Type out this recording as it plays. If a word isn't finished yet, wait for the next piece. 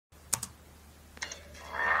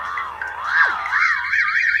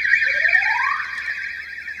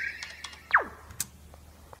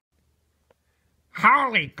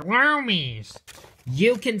Holy Gloomies!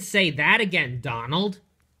 You can say that again, Donald.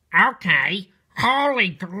 Okay. Holy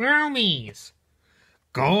Gloomies!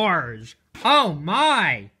 Gorge! Oh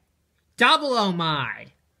my! Double oh my!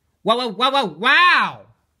 Whoa, whoa, whoa, whoa, wow!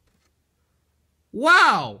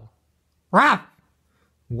 Whoa! Ruff!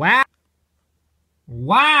 Wow!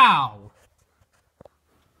 Wow!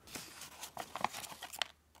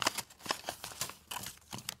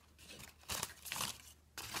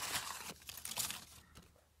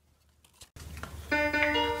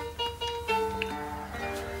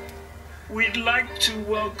 We'd like to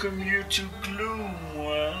welcome you to Gloom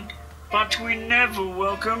World, but we never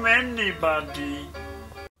welcome anybody.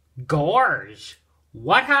 Gorge!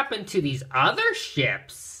 What happened to these other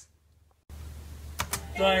ships?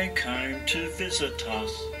 They came to visit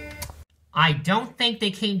us. I don't think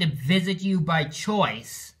they came to visit you by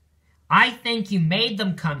choice. I think you made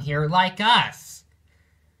them come here like us.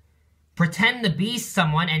 Pretend to be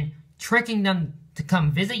someone and tricking them to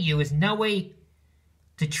come visit you is no way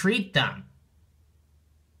to treat them.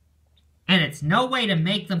 And it's no way to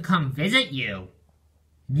make them come visit you.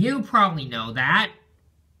 You probably know that.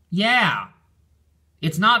 Yeah.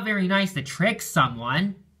 It's not very nice to trick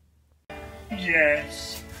someone.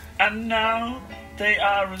 Yes, and now they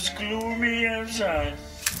are as gloomy as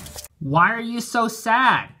us. Why are you so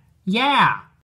sad? Yeah.